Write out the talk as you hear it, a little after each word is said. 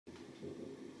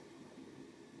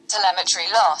Telemetry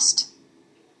lost.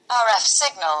 RF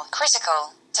signal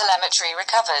critical. Telemetry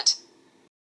recovered.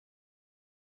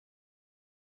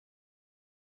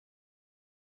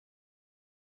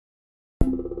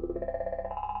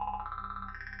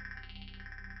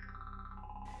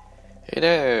 Hey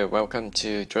there, welcome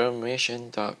to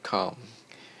DroneMission.com.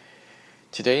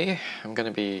 Today I'm going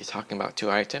to be talking about two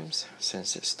items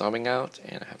since it's storming out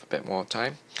and I have a bit more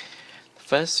time. The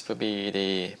first will be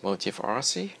the Motif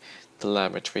RC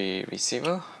telemetry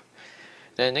receiver.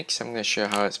 Then next I'm going to show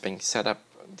how it's being set up,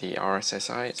 the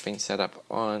RSSI. It's being set up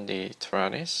on the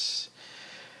Taranis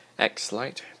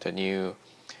X-Lite, the new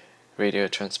radio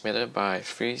transmitter by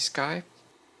FreeSky.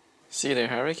 See the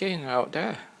hurricane out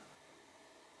there?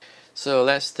 So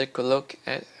let's take a look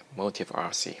at Motif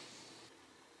RC.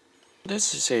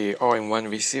 This is a all-in-one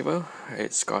receiver.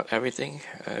 It's got everything,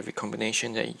 every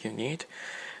combination that you need.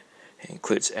 It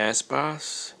includes S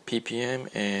bars, PPM,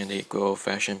 and a good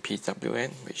old-fashioned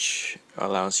PWM, which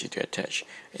allows you to attach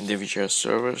individual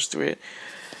servers to it.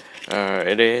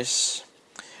 It is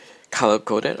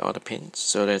color-coded, all the pins,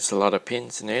 so there's a lot of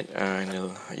pins in it,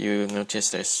 and you notice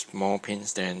there's more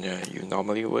pins than you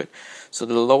normally would. So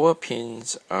the lower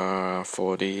pins are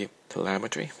for the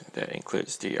telemetry. That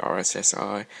includes the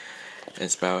RSSI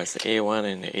as well as the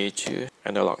A1 and the A2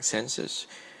 analog sensors,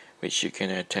 which you can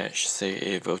attach, say,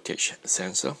 a voltage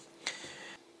sensor.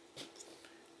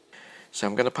 So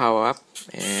I'm going to power up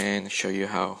and show you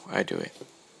how I do it.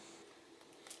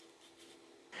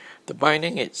 The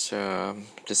binding, it's the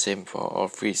same for all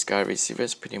FreeSky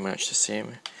receivers, pretty much the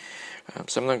same.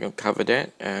 So I'm not going to cover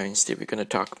that. Instead, we're going to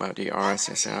talk about the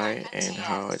RSSI and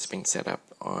how it's being set up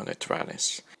on the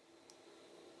Taranis.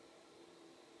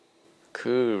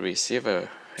 Cool receiver.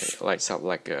 It lights up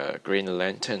like a green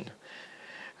lantern.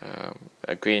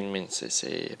 A green means it's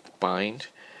a bind.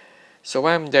 So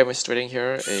what I'm demonstrating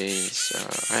here is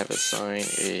I have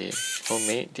assigned a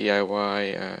homemade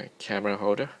DIY camera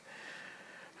holder.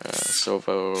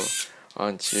 Over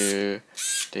onto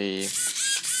the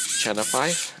channel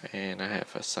 5, and I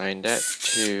have assigned that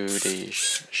to the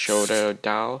shoulder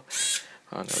dial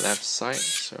on the left side.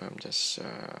 So I'm just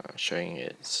showing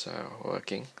it's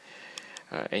working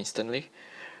instantly.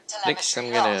 Next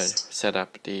I'm going to set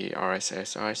up the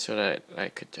RSSI so that I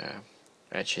could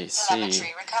actually see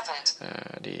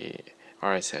the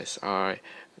RSSI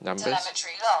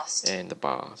numbers and the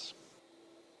bars.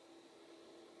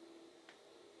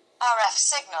 RF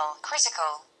signal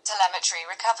critical. Telemetry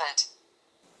recovered.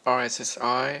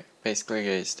 RSSI basically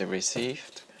is the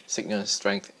received signal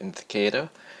strength indicator.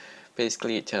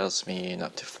 Basically it tells me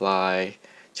not to fly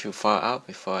too far out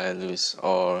before I lose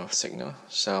all signal.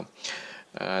 So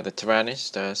the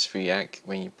Taranis does react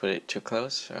when you put it too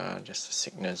close. Just the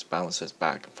signal bounces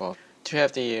back and forth. To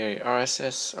have the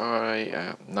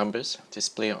RSSI numbers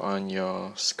display on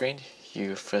your screen,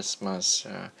 you first must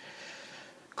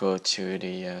go to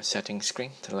the settings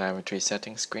screen, telemetry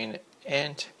settings screen,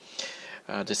 and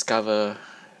discover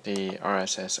the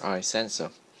RSSI sensor.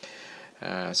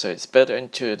 So it's built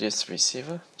into this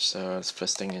receiver. So the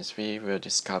first thing is we will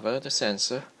discover the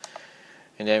sensor,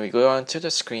 and then we go on to the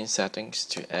screen settings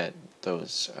to add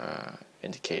those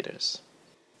indicators.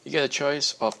 You get a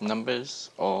choice of numbers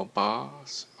or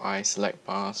bars. I select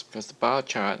bars because the bar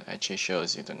chart actually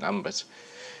shows you the numbers.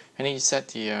 And then you set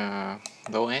the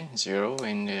low end 0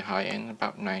 and the high end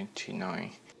about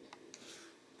 99.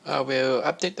 I will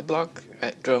update the blog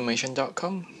at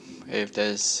DroneMission.com if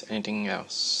there's anything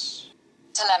else.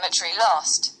 Telemetry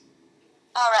lost.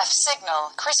 RF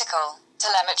signal critical.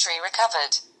 Telemetry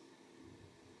recovered.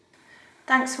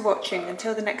 Thanks for watching.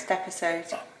 Until the next episode.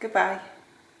 Goodbye.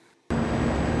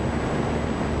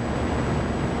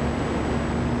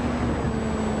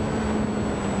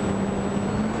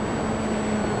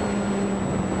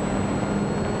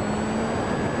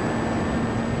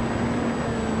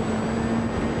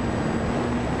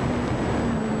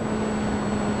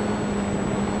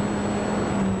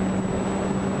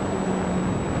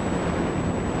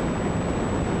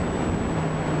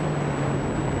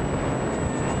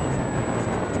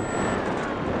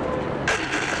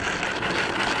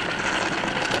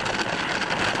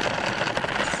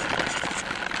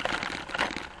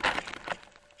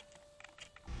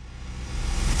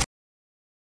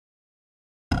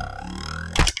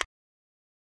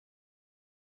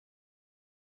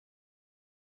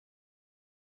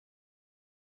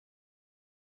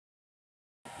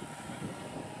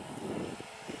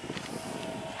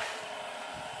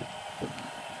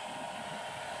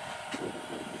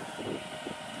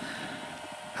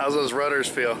 How's those rudders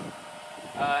feel?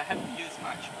 I haven't used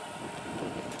much.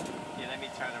 Yeah, let me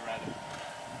try the rudder.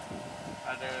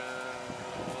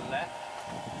 Rudder left.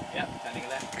 Yep, turning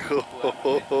left.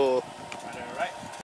 Cool.